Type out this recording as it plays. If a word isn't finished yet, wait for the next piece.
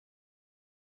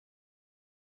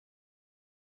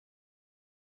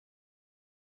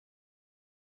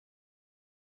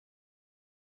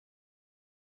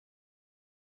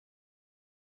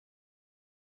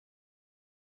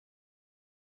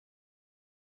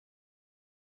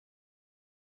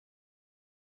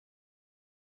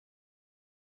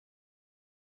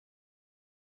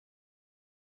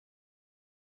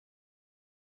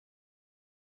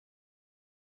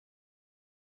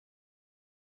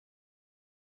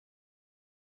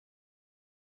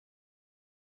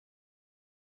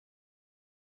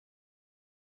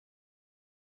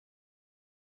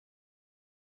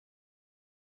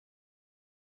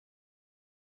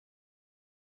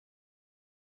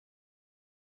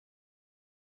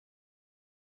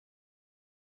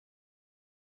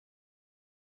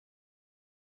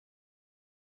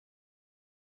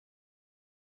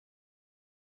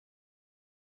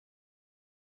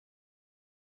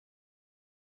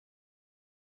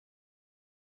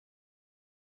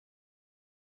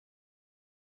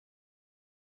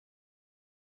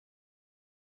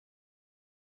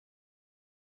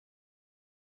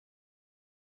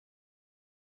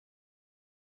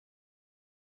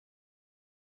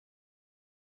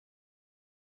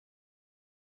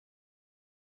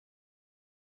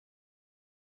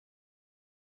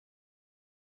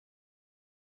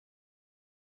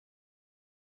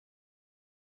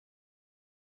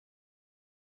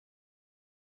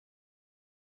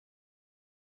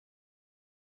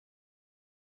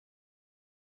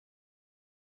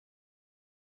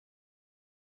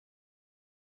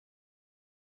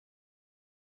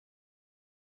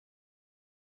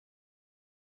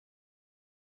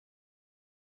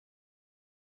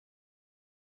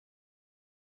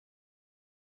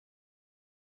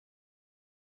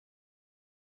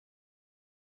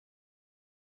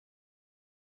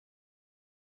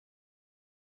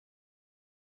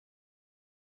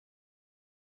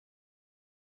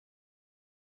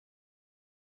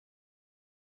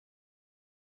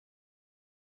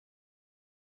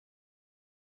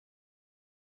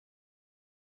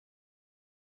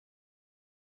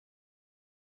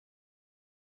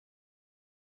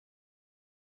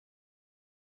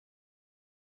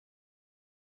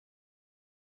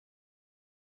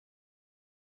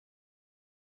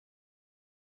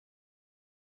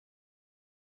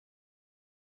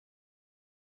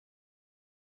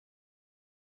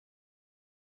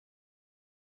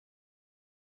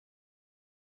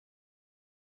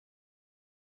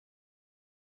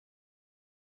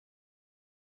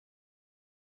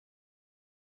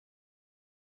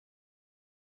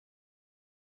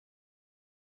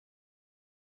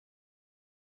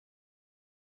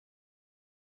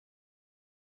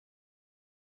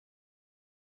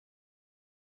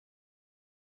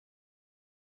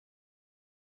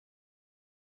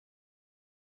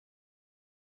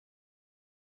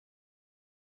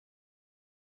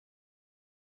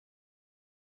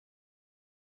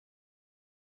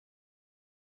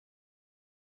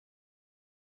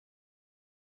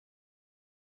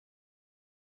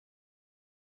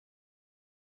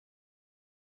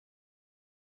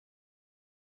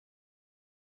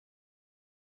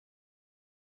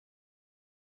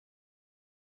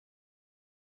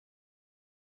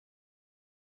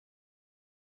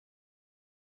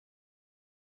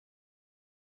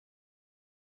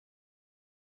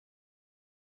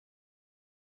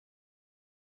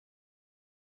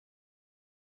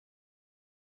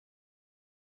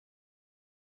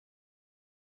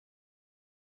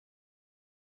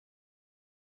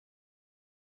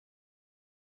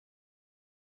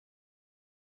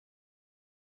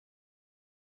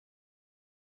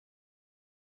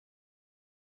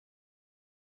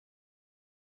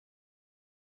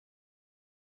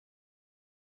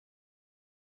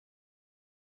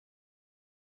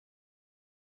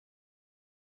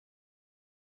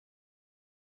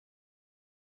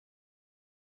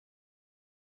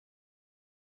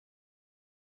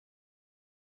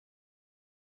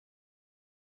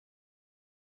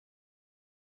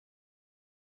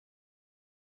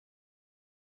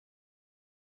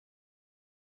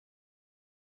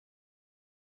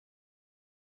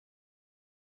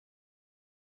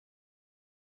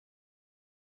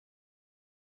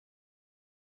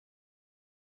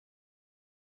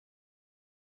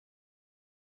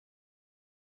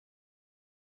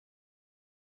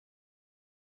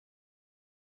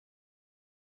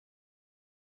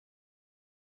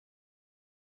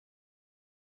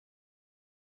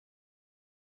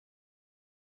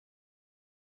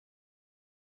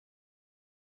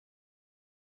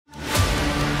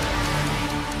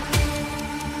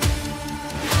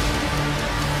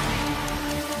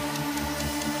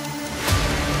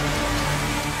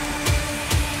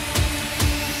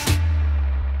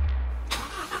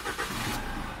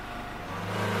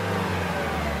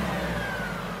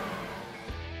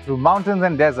Through mountains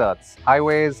and deserts,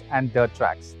 highways and dirt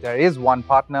tracks, there is one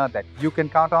partner that you can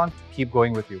count on to keep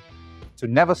going with you, to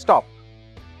never stop.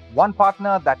 One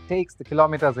partner that takes the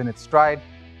kilometers in its stride,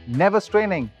 never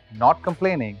straining, not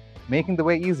complaining, making the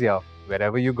way easier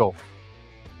wherever you go.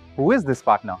 Who is this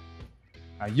partner?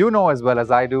 Now, you know as well as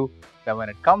I do that when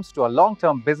it comes to a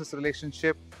long-term business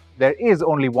relationship, there is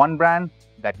only one brand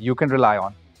that you can rely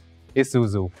on: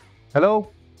 Isuzu. Hello,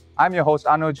 I'm your host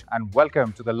Anuj, and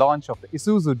welcome to the launch of the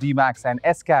Isuzu D-Max and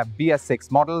S-Cab BS6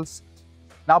 models.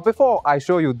 Now, before I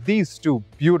show you these two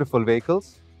beautiful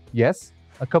vehicles, yes,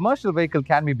 a commercial vehicle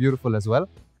can be beautiful as well,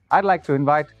 I'd like to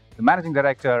invite the Managing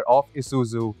Director of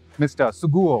Isuzu, Mr.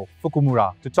 Suguo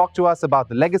Fukumura, to talk to us about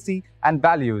the legacy and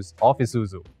values of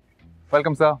Isuzu.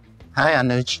 Welcome, sir. Hi,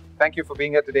 Anuj. Thank you for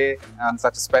being here today on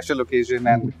such a special occasion.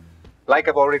 And like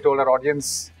I've already told our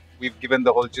audience, we've given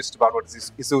the whole gist about what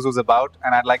Isuzu is about,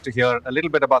 and I'd like to hear a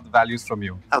little bit about the values from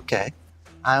you. Okay.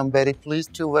 I'm very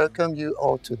pleased to welcome you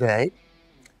all today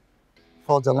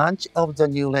for the launch of the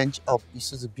new range of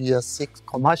Isuzu BS6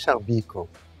 commercial vehicle.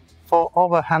 For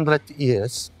over 100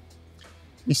 years,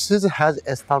 Isuzu has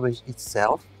established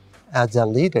itself as a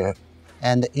leader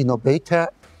and innovator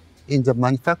in the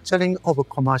manufacturing of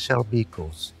commercial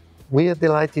vehicles. We are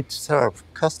delighted to serve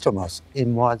customers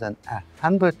in more than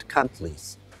 100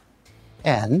 countries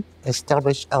and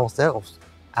establish ourselves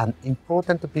an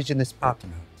important business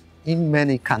partner in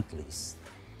many countries.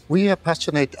 We are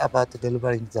passionate about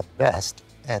delivering the best,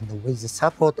 and with the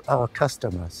support of our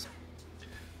customers,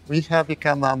 we have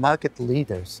become market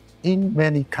leaders in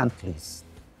many countries.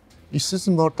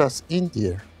 Isuzu Motors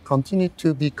India continue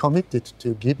to be committed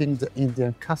to giving the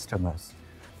Indian customers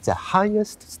the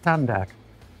highest standard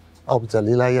of the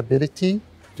reliability,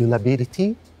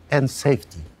 durability, and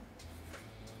safety.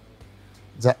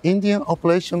 The Indian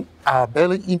operations are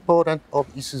very important of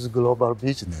Isuzu global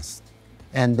business,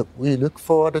 and we look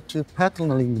forward to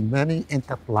partnering many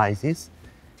enterprises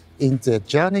in their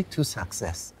journey to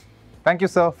success. Thank you,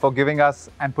 sir, for giving us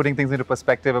and putting things into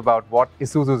perspective about what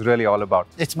Isuzu is really all about.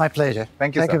 It's my pleasure.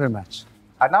 Thank you, sir. Thank you very much.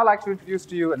 I'd now like to introduce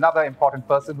to you another important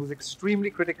person who's extremely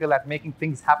critical at making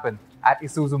things happen at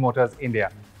Isuzu Motors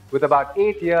India. With about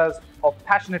 8 years of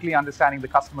passionately understanding the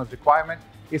customer's requirement,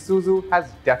 Isuzu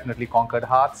has definitely conquered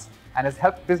hearts and has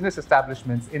helped business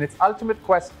establishments in its ultimate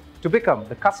quest to become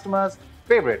the customer's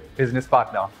favorite business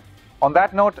partner. On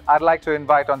that note, I'd like to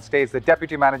invite on stage the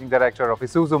Deputy Managing Director of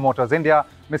Isuzu Motors India,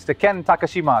 Mr. Ken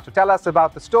Takashima, to tell us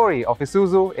about the story of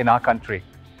Isuzu in our country.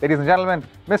 Ladies and gentlemen,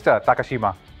 Mr.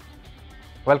 Takashima.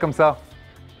 Welcome, sir.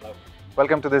 Hello.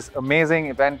 Welcome to this amazing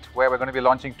event where we're going to be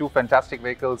launching two fantastic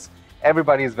vehicles.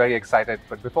 Everybody is very excited.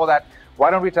 But before that, why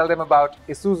don't we tell them about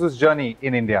Isuzu's journey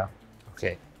in India?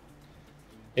 Okay.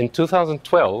 In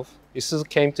 2012, Isuzu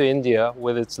came to India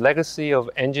with its legacy of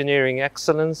engineering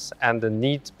excellence and the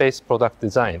needs-based product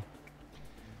design.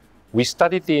 We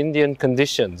studied the Indian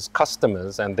conditions,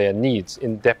 customers, and their needs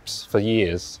in depth for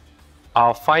years.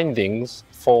 Our findings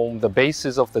form the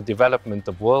basis of the development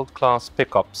of world-class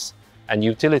pickups and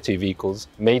utility vehicles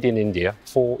made in India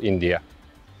for India.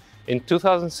 In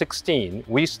 2016,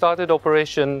 we started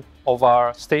operation of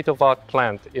our state-of-the-art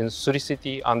plant in Sri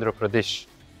City, Andhra Pradesh.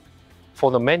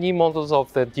 For the many models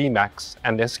of the D-Max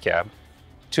and S-Cab,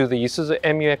 to the Isuzu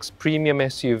MUX Premium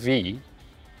SUV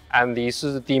and the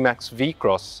Isuzu D-Max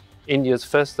V-Cross, India's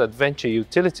first adventure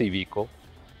utility vehicle,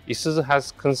 Isuzu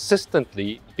has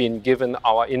consistently been giving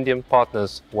our Indian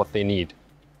partners what they need.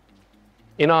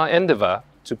 In our endeavor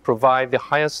to provide the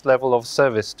highest level of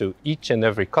service to each and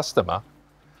every customer,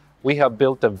 we have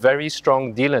built a very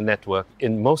strong dealer network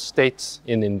in most states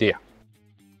in India.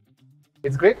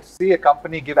 It's great to see a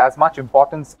company give as much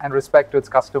importance and respect to its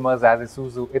customers as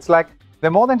Isuzu. It's like they're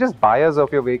more than just buyers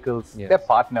of your vehicles, Yes. they're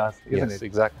partners, isn't it? Yes,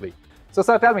 exactly. So,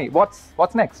 sir, tell me,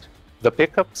 what's next? The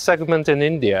pickup segment in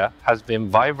India has been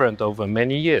vibrant over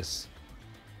many years.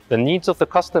 The needs of the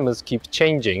customers keep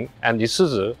changing, and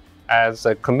Isuzu, as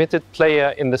a committed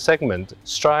player in the segment,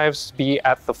 strives to be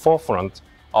at the forefront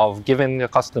of giving the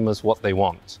customers what they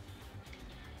want.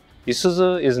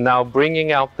 Isuzu is now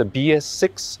bringing out the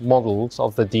BS6 models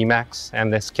of the D-Max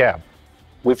and S-Cab.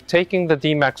 We've taken the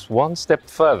D-Max one step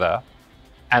further,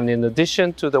 and in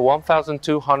addition to the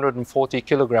 1,240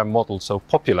 kilogram model so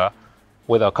popular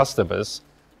with our customers,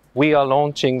 we are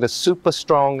launching the super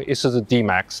strong Isuzu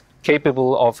D-Max,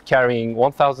 capable of carrying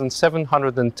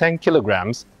 1,710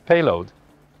 kilograms payload.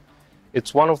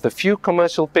 It's one of the few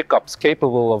commercial pickups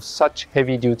capable of such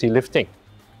heavy-duty lifting.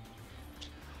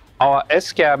 Our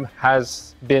S-Cab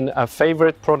has been a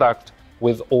favorite product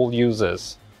with all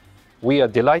users. We are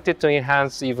delighted to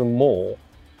enhance even more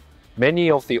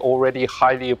many of the already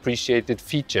highly appreciated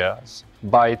features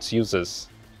by its users.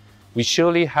 We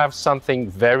surely have something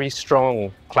very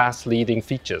strong, class-leading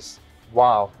features.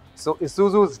 Wow. So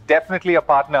Isuzu is definitely a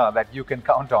partner that you can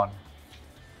count on.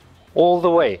 All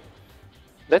the way.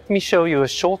 Let me show you a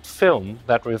short film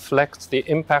that reflects the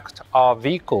impact our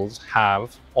vehicles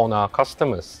have on our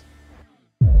customers.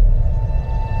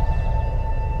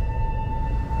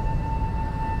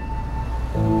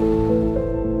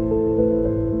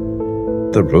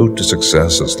 The road to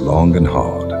success is long and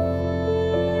hard.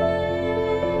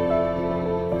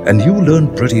 And you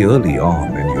learn pretty early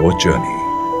on in your journey.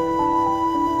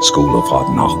 School of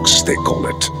Hard Knocks, they call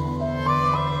it.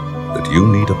 That you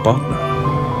need a partner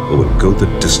who will go the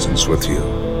distance with you.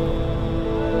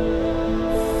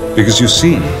 Because you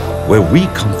see, where we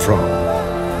come from,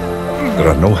 there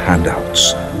are no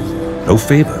handouts, no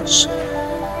favors,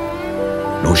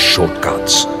 no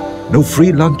shortcuts, no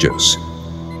free lunches.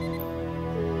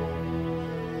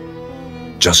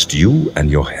 Just you and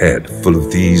your head full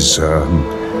of these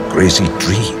crazy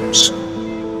dreams.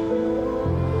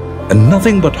 And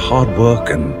nothing but hard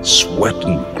work and sweat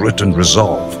and grit and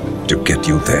resolve to get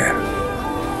you there.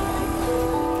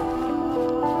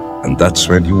 And that's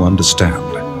when you understand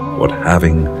what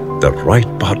having the right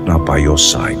partner by your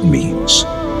side means.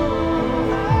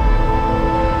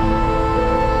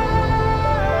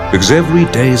 Because every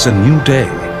day is a new day,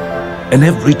 and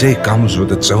every day comes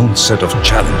with its own set of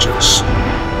challenges.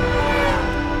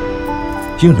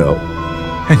 You know,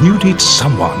 and you need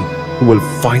someone who will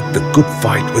fight the good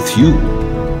fight with you,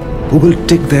 who will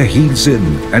dig their heels in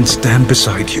and stand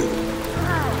beside you,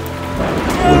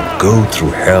 who will go through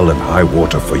hell and high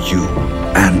water for you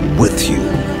and with you.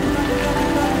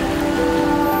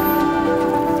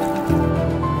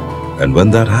 And when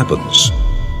that happens,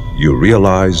 you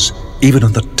realize, even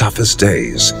on the toughest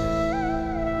days,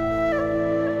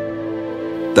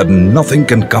 that nothing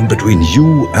can come between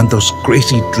you and those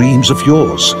crazy dreams of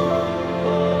yours.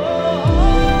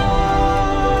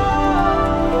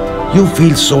 You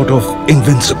feel sort of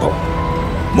invincible,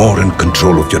 more in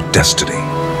control of your destiny.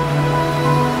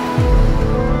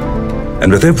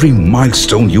 And with every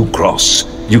milestone you cross,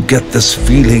 you get this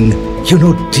feeling, you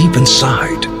know deep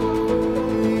inside,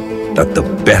 that the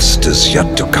best is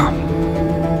yet to come.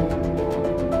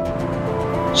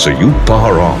 So you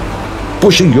power on,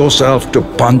 pushing yourself to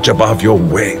punch above your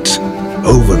weight,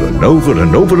 over and over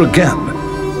and over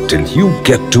again, till you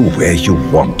get to where you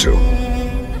want to.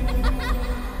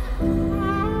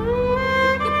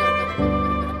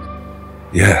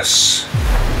 Yes,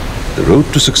 the road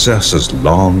to success is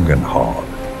long and hard.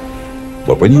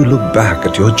 But when you look back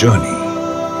at your journey,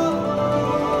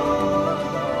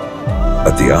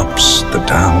 at the ups, the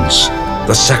downs,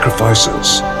 the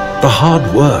sacrifices, the hard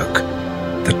work,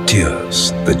 the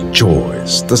tears, the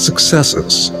joys, the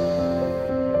successes,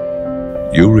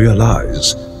 you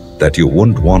realize that you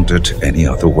wouldn't want it any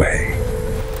other way.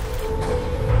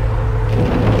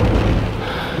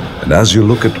 And as you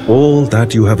look at all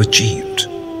that you have achieved,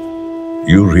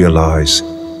 you realize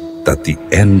that the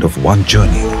end of one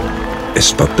journey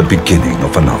is but the beginning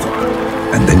of another.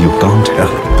 And then you can't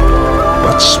help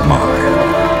but smile.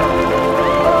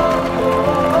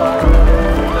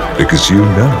 Because you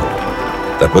know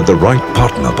that with the right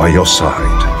partner by your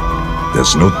side,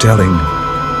 there's no telling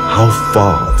how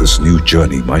far this new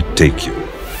journey might take you.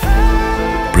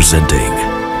 Presenting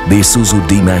the Isuzu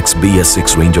D-Max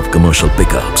BS6 range of commercial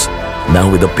pickups, now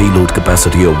with a payload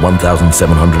capacity of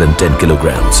 1,710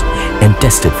 kilograms and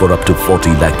tested for up to 40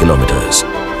 lakh kilometers.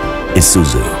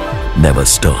 Isuzu, never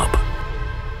stop.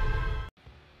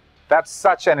 That's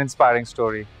such an inspiring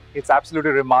story. It's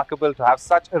absolutely remarkable to have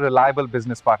such a reliable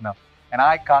business partner. And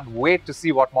I can't wait to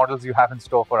see what models you have in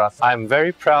store for us. I'm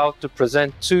very proud to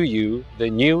present to you the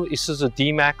new Isuzu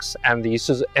D-Max and the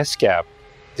Isuzu S-Cab,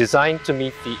 designed to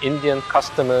meet the Indian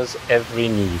customer's every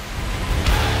need.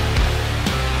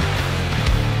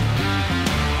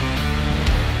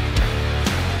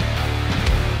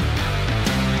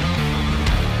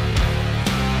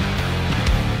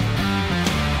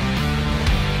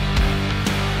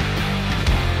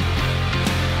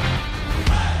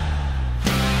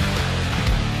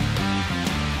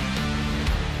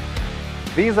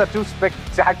 These are two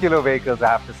spectacular vehicles, I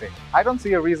have to say. I don't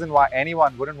see a reason why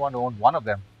anyone wouldn't want to own one of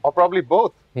them, or probably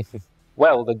both.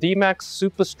 Well, the D-Max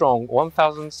Super Strong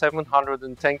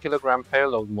 1,710 kilogram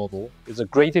payload model is a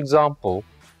great example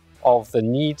of the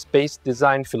needs-based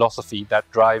design philosophy that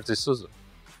drives Isuzu.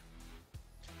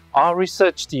 Our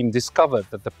research team discovered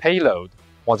that the payload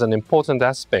was an important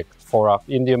aspect for our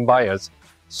Indian buyers,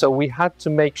 so we had to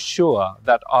make sure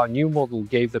that our new model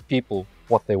gave the people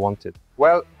what they wanted.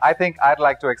 Well, I think I'd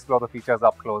like to explore the features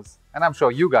up close, and I'm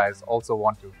sure you guys also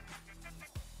want to.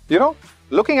 You know,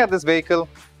 looking at this vehicle,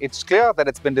 it's clear that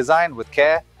it's been designed with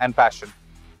care and passion.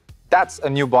 That's a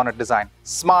new bonnet design,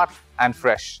 smart and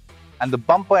fresh. And the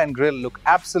bumper and grille look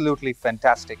absolutely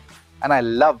fantastic. And I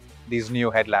love these new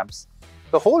headlamps.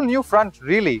 The whole new front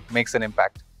really makes an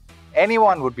impact.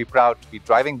 Anyone would be proud to be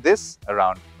driving this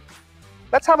around.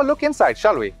 Let's have a look inside,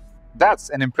 shall we? That's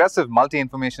an impressive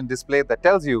multi-information display that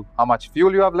tells you how much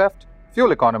fuel you have left,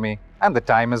 fuel economy, and the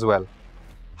time as well.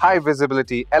 High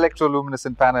visibility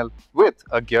electroluminescent panel with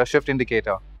a gear shift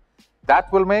indicator. That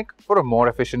will make for a more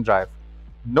efficient drive.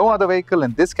 No other vehicle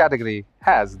in this category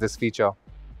has this feature.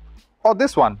 Or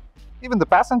this one. Even the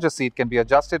passenger seat can be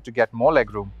adjusted to get more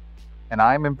legroom. And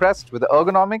I'm impressed with the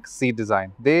ergonomic seat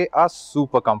design. They are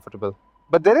super comfortable.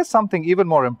 But there is something even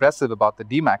more impressive about the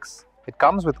D-Max. It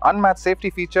comes with unmatched safety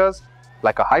features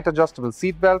like a height adjustable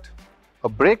seat belt, a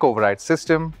brake override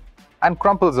system, and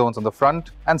crumple zones on the front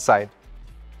and side.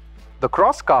 The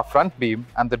cross-car front beam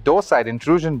and the door side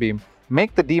intrusion beam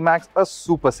make the D-Max a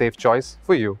super safe choice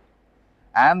for you.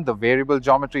 And the variable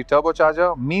geometry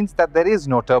turbocharger means that there is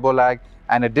no turbo lag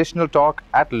and additional torque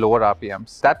at lower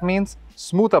RPMs. That means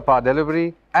smoother power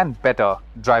delivery and better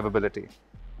drivability.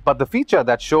 But the feature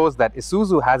that shows that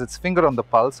Isuzu has its finger on the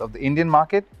pulse of the Indian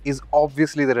market is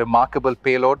obviously the remarkable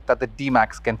payload that the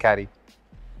D-Max can carry.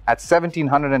 At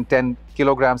 1710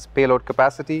 kilograms payload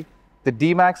capacity, the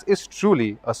D-Max is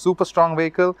truly a super strong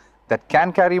vehicle that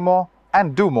can carry more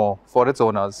and do more for its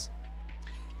owners.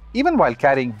 Even while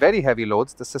carrying very heavy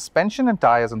loads, the suspension and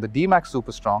tires on the D-Max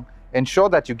Super Strong ensure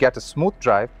that you get a smooth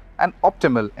drive and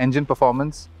optimal engine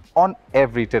performance on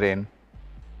every terrain.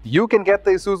 You can get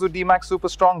the Isuzu D-Max Super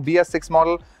Strong BS6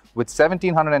 model with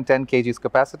 1710 kgs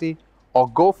capacity, or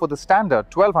go for the standard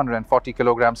 1240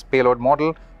 kilograms payload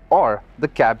model or the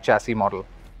cab chassis model,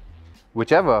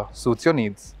 whichever suits your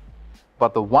needs.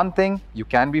 But the one thing you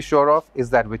can be sure of is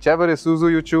that whichever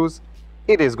Isuzu you choose,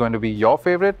 it is going to be your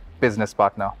favorite business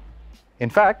partner.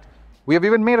 In fact, we have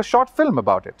even made a short film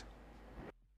about it.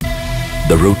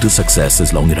 The road to success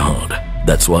is long and hard.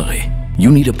 That's why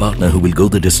you need a partner who will go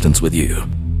the distance with you.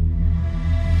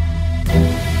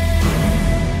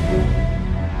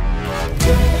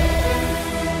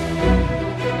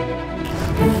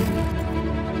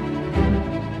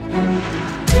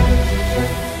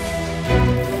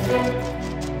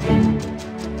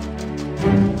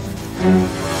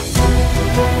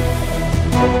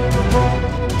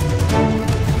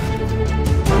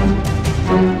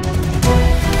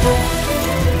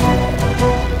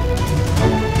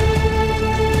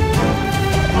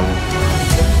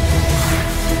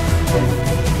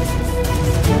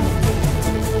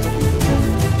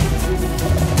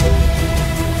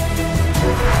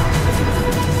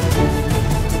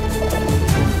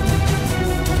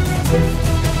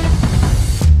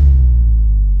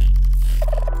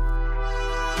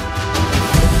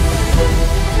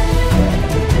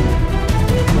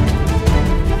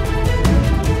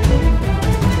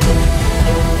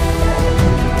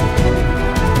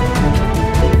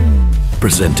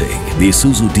 Presenting the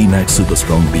Isuzu D-Max Super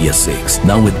Strong BS6,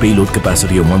 now with payload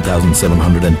capacity of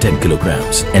 1,710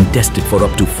 kilograms and tested for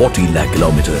up to 40 lakh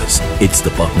kilometers. It's the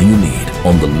partner you need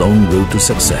on the long road to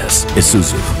success.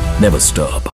 Isuzu, never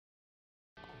stop.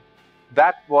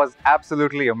 That was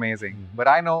absolutely amazing. But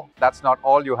I know that's not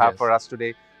all you have for us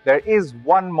today. There is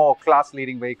one more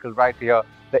class-leading vehicle right here,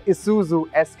 the Isuzu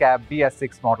S-Cab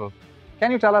BS6 model.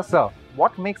 Can you tell us, sir,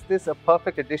 what makes this a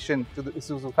perfect addition to the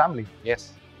Isuzu family?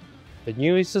 Yes. The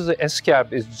new Isuzu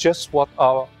S-Cab is just what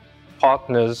our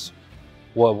partners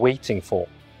were waiting for.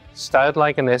 Styled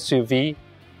like an SUV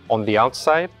on the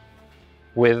outside,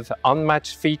 with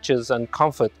unmatched features and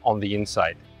comfort on the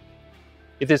inside.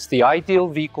 It is the ideal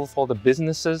vehicle for the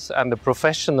businesses and the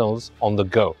professionals on the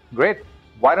go. Great.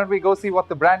 Why don't we go see what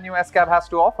the brand new S-Cab has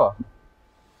to offer?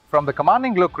 From the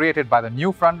commanding look created by the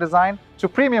new front design to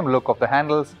premium look of the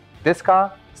handles, this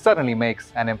car certainly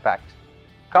makes an impact.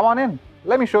 Come on in.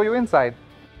 Let me show you inside.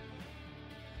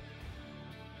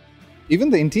 Even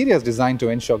the interior is designed to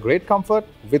ensure great comfort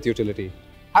with utility.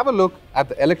 Have a look at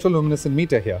the electroluminescent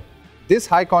meter here. This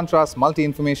high-contrast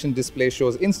multi-information display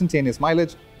shows instantaneous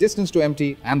mileage, distance to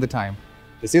empty, and the time.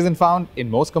 This isn't found in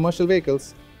most commercial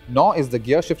vehicles, nor is the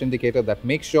gear shift indicator that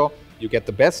makes sure you get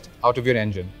the best out of your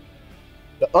engine.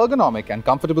 The ergonomic and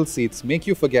comfortable seats make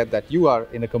you forget that you are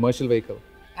in a commercial vehicle.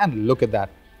 And look at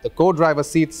that, the co-driver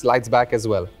seat slides back as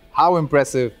well. How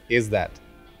impressive is that?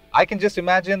 I can just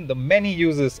imagine the many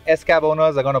uses S-Cab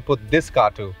owners are going to put this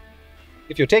car to.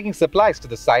 If you're taking supplies to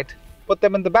the site, put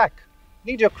them in the back.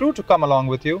 Need your crew to come along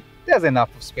with you? There's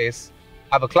enough of space.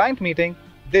 Have a client meeting?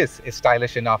 this is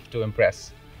stylish enough to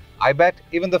impress. I bet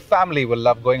even the family will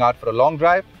love going out for a long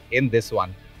drive in this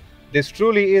one. This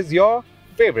truly is your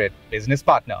favorite business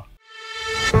partner.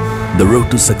 The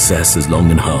road to success is long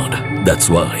and hard. That's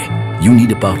why you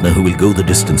need a partner who will go the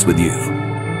distance with you.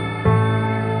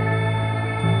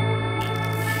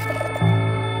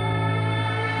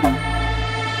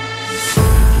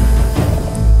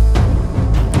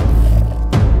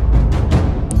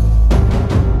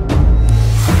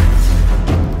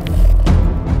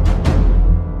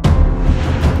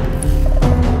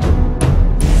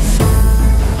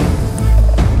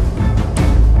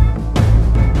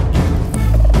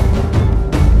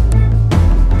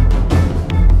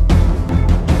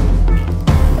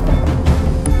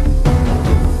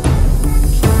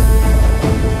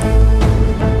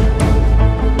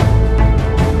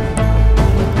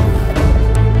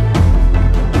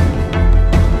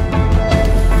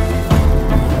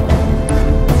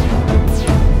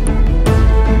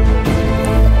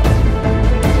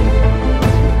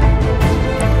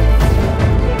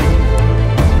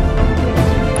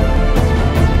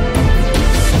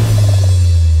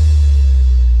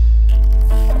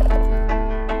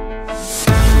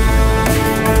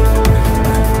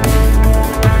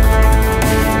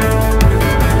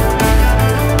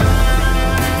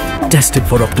 Tested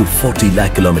for up to 40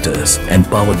 lakh kilometers and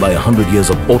powered by 100 years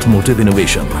of automotive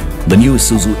innovation, the new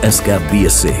Isuzu S-Cab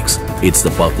BS6, it's the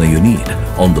partner you need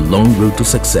on the long road to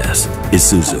success.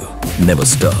 Isuzu, never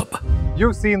stop.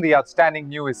 You've seen the outstanding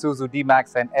new Isuzu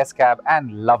D-Max and S-Cab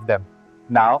and love them.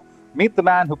 Now, meet the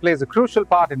man who plays a crucial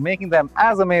part in making them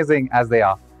as amazing as they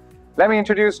are. Let me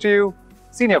introduce to you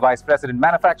Senior Vice President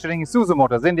Manufacturing, Isuzu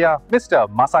Motors India, Mr.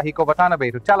 Masahiko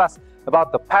Watanabe, to tell us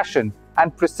about the passion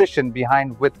and precision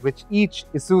behind with which each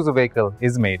Isuzu vehicle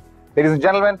is made. Ladies and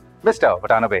gentlemen, Mr.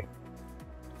 Watanabe.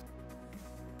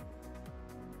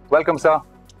 Welcome, sir.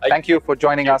 Thank you for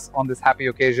joining us on this happy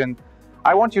occasion.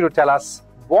 I want you to tell us,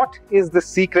 what is the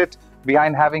secret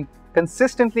behind having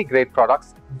consistently great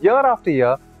products year after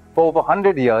year for over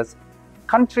 100 years,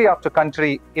 country after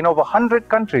country, in over 100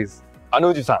 countries?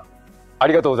 宇治さん、あ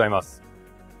りがとうございます。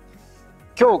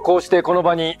今日こうしてこの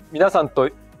場に皆さんと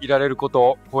いられること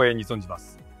を光栄に存じま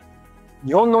す。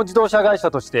日本の自動車会社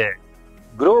として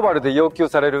グローバルで要求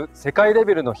される世界レ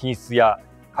ベルの品質や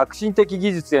革新的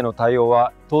技術への対応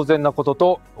は当然なこと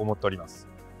と思っております。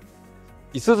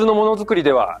いすゞのものづくり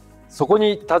ではそこ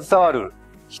に携わる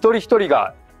一人一人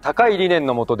が高い理念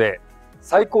の下で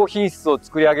最高品質を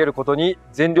作り上げることに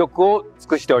全力を尽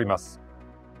くしております。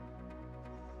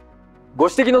ご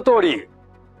指摘の通り、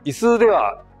いすゞで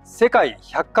は世界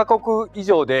100カ国以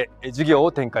上で事業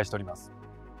を展開しております。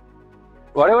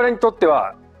我々にとって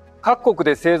は各国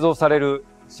で製造される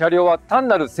車両は単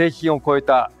なる製品を超え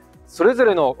たそれぞ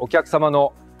れのお客様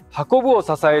の運ぶを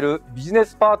支えるビジネ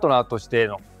スパートナーとして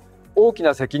の大き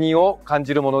な責任を感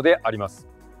じるものであります。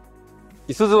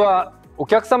いすゞはお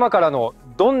客様からの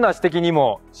どんな指摘に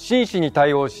も真摯に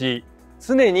対応し、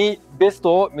常にベス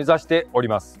トを目指しており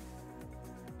ます。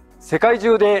世界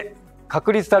中で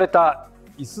確立された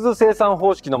いすゞ生産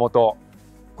方式のもと、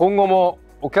今後も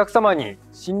お客様に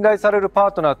信頼されるパ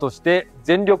ートナーとして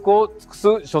全力を尽くす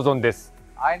所存です。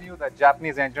I knew that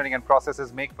Japanese engineering and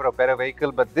processes make for a better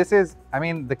vehicle, but this is,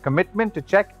 the commitment to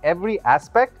check every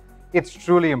aspect, it's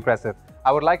truly impressive.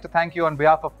 I would like to thank you on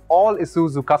behalf of all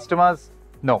Isuzu customers,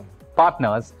 no,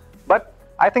 partners, but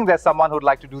I think there's someone who'd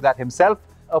like to do that himself,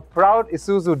 a proud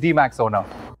Isuzu D-Max owner.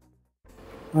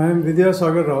 I am Vidya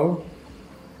Sagar Rao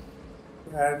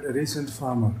and a recent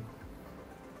farmer.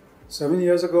 7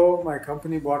 years ago, my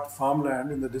company bought farmland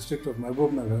in the district of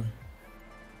Mahbubnagar.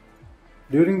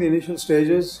 During the initial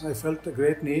stages, I felt a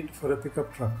great need for a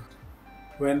pickup truck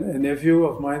when a nephew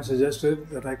of mine suggested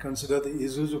that I consider the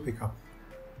Isuzu pickup.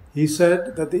 He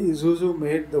said that the Isuzu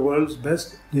made the world's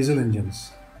best diesel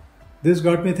engines. This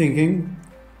got me thinking,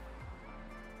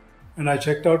 and I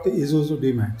checked out the Isuzu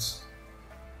D-Max.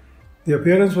 The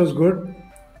appearance was good,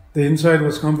 the inside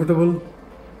was comfortable,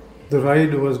 the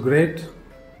ride was great,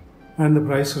 and the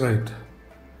price right.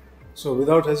 So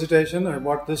without hesitation, I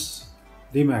bought this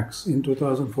D-Max in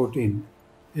 2014.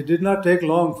 It did not take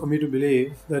long for me to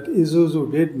believe that Isuzu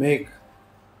did make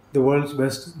the world's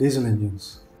best diesel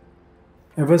engines.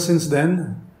 Ever since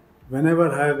then, whenever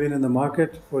I have been in the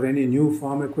market for any new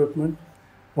farm equipment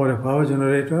or a power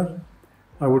generator,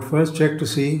 I would first check to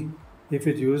see if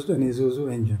it used an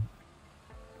Isuzu engine.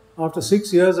 After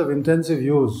 6 years of intensive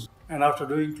use and after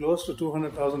doing close to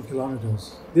 200,000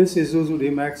 kilometers, this Isuzu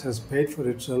D-Max has paid for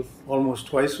itself almost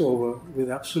twice over with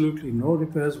absolutely no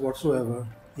repairs whatsoever,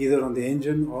 either on the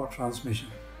engine or transmission.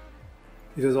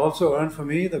 It has also earned for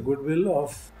me the goodwill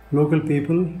of local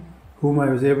people whom I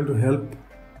was able to help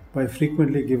by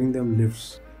frequently giving them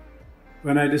lifts.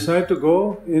 When I decide to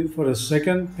go in for a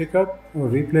second pickup or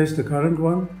replace the current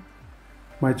one,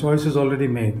 my choice is already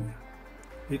made.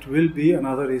 It will be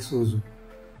another Isuzu.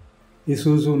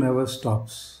 Isuzu never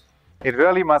stops. It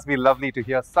really must be lovely to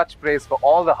hear such praise for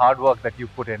all the hard work that you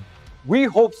put in. We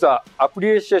hope the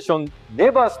appreciation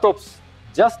never stops,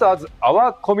 just as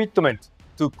our commitment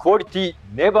to quality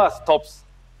never stops.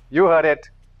 You heard it.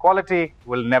 Quality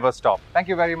will never stop. Thank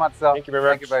you very much, sir. Thank you very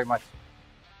much. Thank you very much.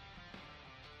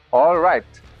 All right.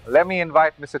 Let me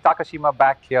invite Mr. Takashima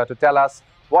back here to tell us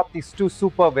what these two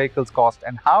super vehicles cost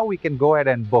and how we can go ahead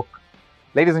and book.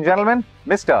 Ladies and gentlemen,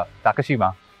 Mr.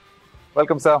 Takashima.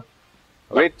 Welcome, sir.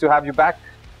 Great to have you back.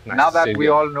 Nice now to that see we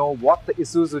you. all know what the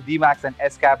Isuzu D-Max and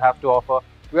S-Cab have to offer,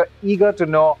 we are eager to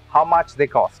know how much they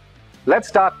cost. Let's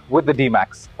start with the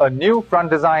D-Max, a new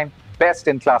front design,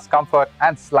 best-in-class comfort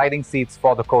and sliding seats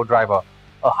for the co-driver,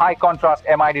 a high-contrast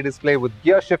MID display with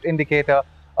gear shift indicator,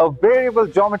 a variable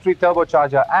geometry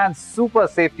turbocharger and super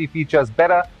safety features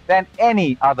better than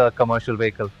any other commercial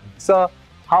vehicle. Sir,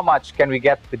 how much can we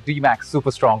get the D-Max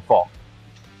Super Strong for?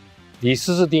 The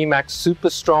Isuzu D-Max Super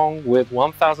Strong with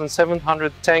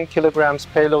 1,710 kilograms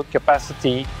payload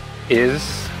capacity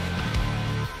is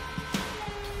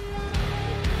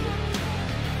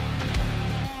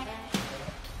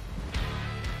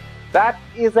That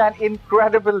is an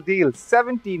incredible deal,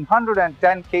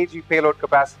 1,710 kg payload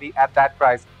capacity at that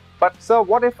price. But sir,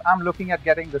 what if I'm looking at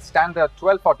getting the standard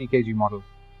 1,240 kg model?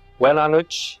 Well,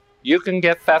 Anuj, you can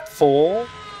get that for...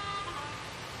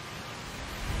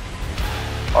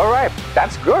 All right,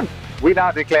 that's good. We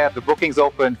now declare the bookings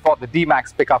open for the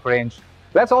D-Max pickup range.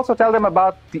 Let's also tell them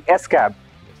about the S-Cab,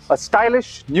 a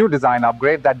stylish new design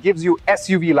upgrade that gives you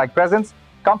SUV-like presence,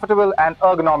 comfortable and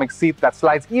ergonomic seat that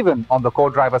slides even on the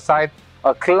co-driver side,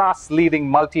 a class-leading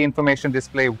multi-information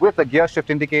display with a gear shift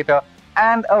indicator,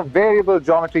 and a variable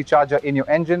geometry charger in your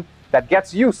engine that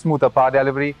gets you smoother power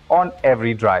delivery on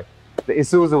every drive. The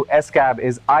Isuzu S-Cab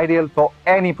is ideal for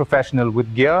any professional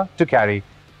with gear to carry.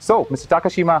 So, Mr.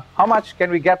 Takashima, how much can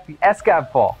we get the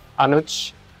S-Cab for?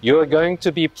 Anuj, you are going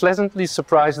to be pleasantly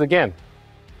surprised again.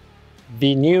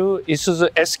 The new Isuzu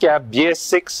S-Cab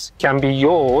BS6 can be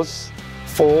yours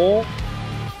for...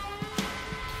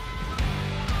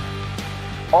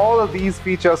 All of these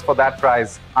features for that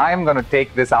price. I'm going to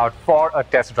take this out for a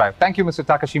test drive. Thank you, Mr.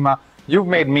 Takashima. You've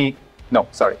made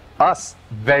us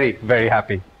very, very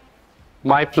happy.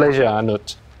 My pleasure,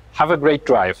 Anuj. Have a great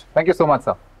drive. Thank you so much,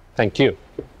 sir. Thank you.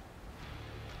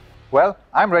 Well,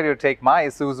 I'm ready to take my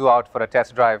Isuzu out for a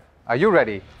test drive. Are you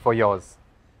ready for yours?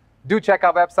 Do check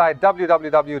our website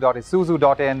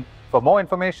www.isuzu.in for more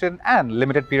information and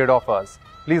limited period offers.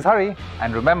 Please hurry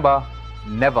and remember,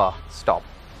 never stop.